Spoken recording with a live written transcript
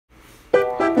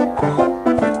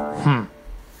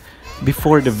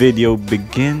Before the video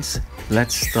begins,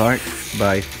 let's start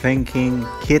by thanking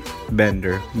Kit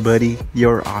Bender. Buddy,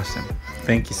 you're awesome.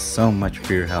 Thank you so much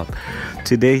for your help.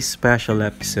 Today's special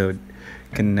episode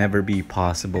can never be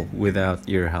possible without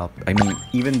your help. I mean,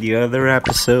 even the other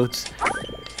episodes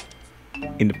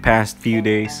in the past few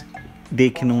days, they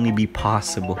can only be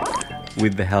possible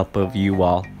with the help of you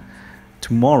all.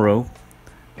 Tomorrow,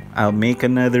 I'll make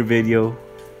another video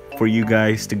for you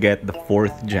guys to get the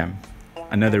 4th gem.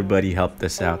 Another buddy helped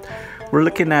us out. We're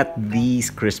looking at these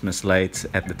Christmas lights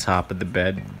at the top of the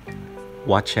bed.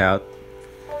 Watch out.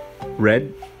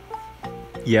 Red,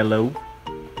 yellow,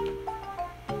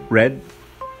 red,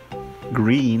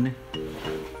 green,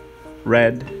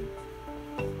 red,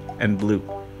 and blue.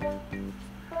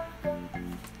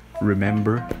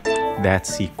 Remember that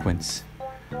sequence.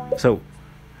 So,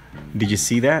 did you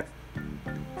see that?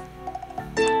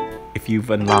 If you've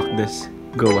unlocked this,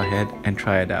 go ahead and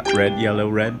try it out. Red, yellow,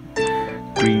 red,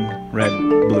 green, red,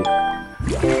 blue.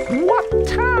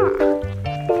 What-ta!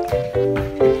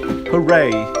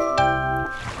 Hooray!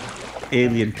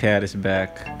 Alien Cat is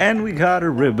back. And we got a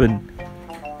ribbon.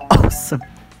 Awesome.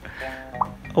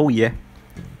 Oh yeah.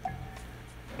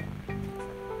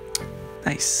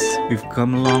 Nice. We've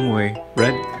come a long way.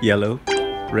 Red, yellow,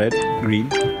 red, green,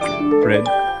 red,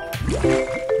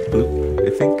 blue, I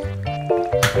think.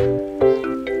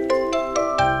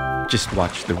 Just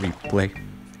watch the replay.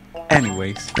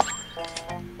 Anyways,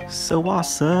 so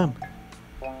awesome.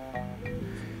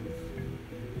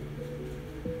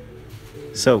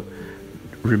 So,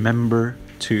 remember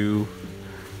to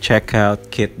check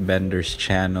out Kit Bender's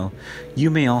channel. You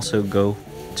may also go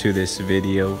to this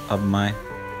video of mine.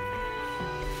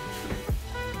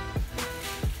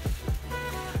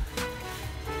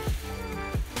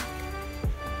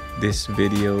 This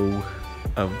video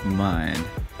of mine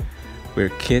where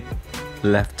Kit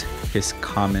left his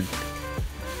comment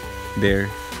there,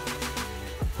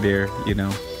 you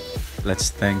know, let's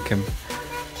thank him.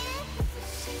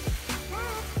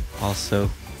 Also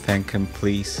thank him,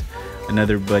 please.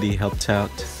 Another buddy helped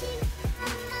out.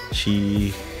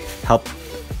 She helped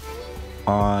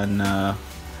on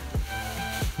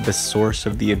the source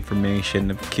of the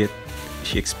information of Kit.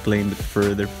 She explained it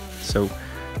further, so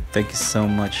thank you so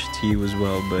much to you as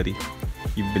well, buddy.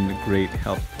 You've been a great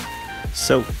help.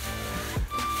 So,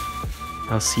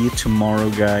 I'll see you tomorrow,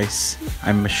 guys.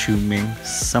 I'm assuming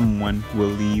someone will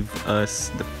leave us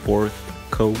the 4th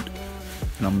code,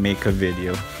 and I'll make a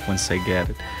video once I get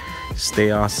it.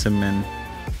 Stay awesome, and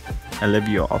I love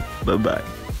you all.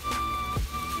 Bye-bye.